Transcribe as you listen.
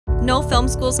No Film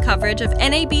School's coverage of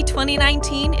NAB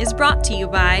 2019 is brought to you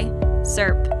by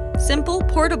SERP, Simple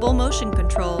Portable Motion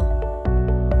Control.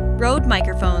 Rode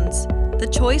Microphones, the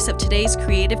choice of today's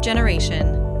creative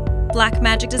generation.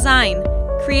 Blackmagic Design,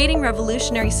 creating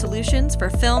revolutionary solutions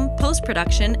for film,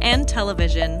 post-production, and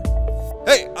television.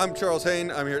 Hey, I'm Charles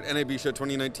Hain. I'm here at NAB Show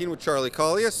 2019 with Charlie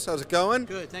Collius. How's it going?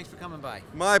 Good, thanks for coming by.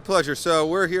 My pleasure. So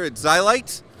we're here at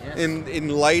Zylight. Yes. In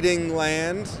lighting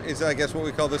land is, I guess, what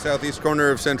we call the southeast corner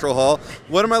of Central Hall.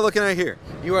 What am I looking at here?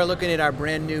 You are looking at our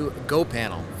brand new Go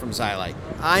panel from Zylight.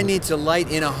 I need to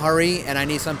light in a hurry, and I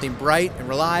need something bright and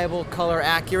reliable, color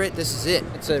accurate. This is it.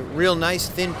 It's a real nice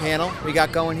thin panel we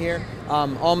got going here.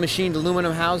 All machined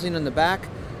aluminum housing on the back.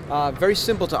 Very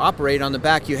simple to operate. On the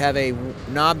back you have a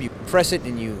knob, you press it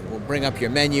and you will bring up your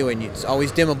menu, and it's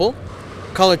always dimmable.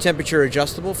 Color temperature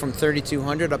adjustable from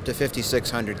 3200 up to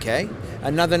 5600K.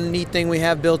 Another neat thing we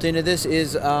have built into this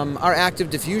is our active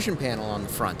diffusion panel on the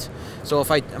front. So if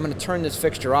I'm going to turn this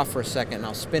fixture off for a second and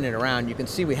I'll spin it around, you can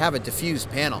see we have a diffused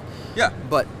panel. Yeah.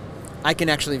 But I can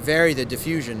actually vary the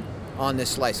diffusion on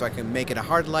this light, so I can make it a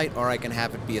hard light or I can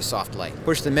have it be a soft light.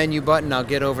 Push the menu button, I'll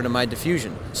get over to my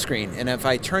diffusion screen, and if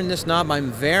I turn this knob,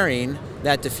 I'm varying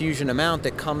that diffusion amount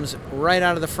that comes right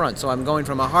out of the front. So I'm going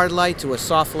from a hard light to a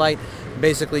soft light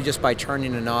basically just by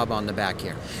turning a knob on the back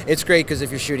here. It's great because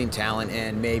if you're shooting talent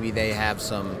and maybe they have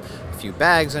a few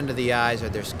bags under the eyes or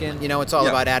their skin, you know, it's all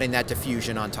about adding that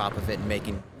diffusion on top of it and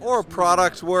making... Or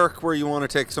product work where you want to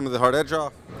take some of the hard edge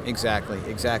off. Exactly,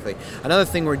 exactly. Another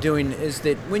thing we're doing is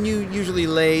that when you usually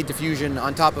lay diffusion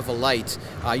on top of a light,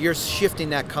 you're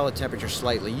shifting that color temperature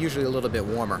slightly, usually a little bit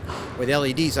warmer. With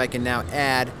LEDs, I can now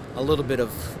add a little bit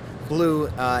of blue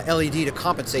LED to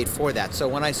compensate for that. So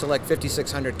when I select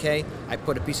 5600K, I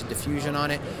put a piece of diffusion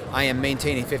on it, I am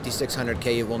maintaining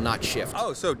 5600K, it will not shift.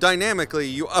 Oh, so dynamically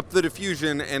you up the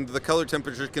diffusion and the color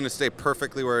temperature is going to stay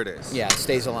perfectly where it is. Yeah, it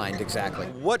stays aligned, exactly.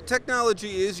 What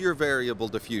technology is your variable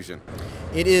diffusion?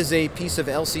 It is a piece of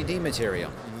LCD material.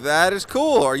 That is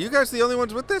cool. Are you guys the only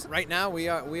ones with this? Right now, we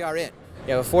are it.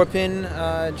 You have a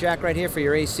 4-pin jack right here for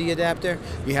your AC adapter.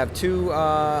 You have two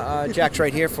jacks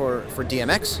right here for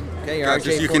DMX. Okay, your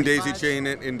Gotcha, so you can daisy RJ45s. chain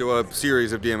it into a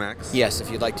series of DMX. Yes,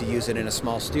 if you'd like to use it in a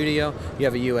small studio. You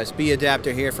have a USB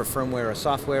adapter here for firmware or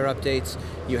software updates.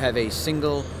 You have a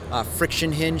single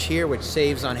friction hinge here, which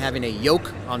saves on having a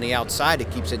yoke on the outside.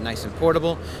 It keeps it nice and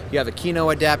portable. You have a Kino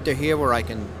adapter here where I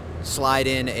can slide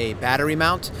in a battery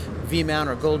mount, V-mount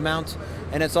or gold mount.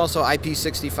 And it's also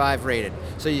IP65 rated,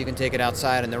 so you can take it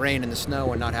outside in the rain and the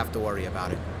snow and not have to worry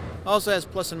about it. Also has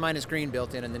plus and minus green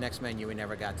built in the next menu. We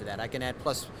never got to that. I can add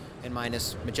plus and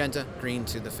minus magenta, green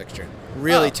to the fixture.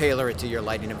 Really tailor it to your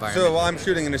lighting environment. So I'm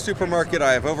shooting in a supermarket.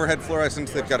 I have overhead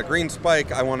fluorescence. They've got a green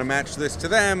spike. I want to match this to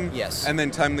them. Yes. And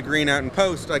then time the green out in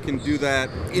post. I can do that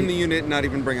in the unit, not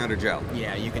even bring out a gel.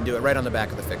 Yeah, you can do it right on the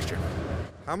back of the fixture.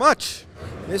 How much?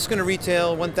 This is going to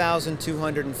retail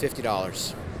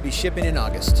 $1,250. Be shipping in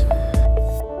August.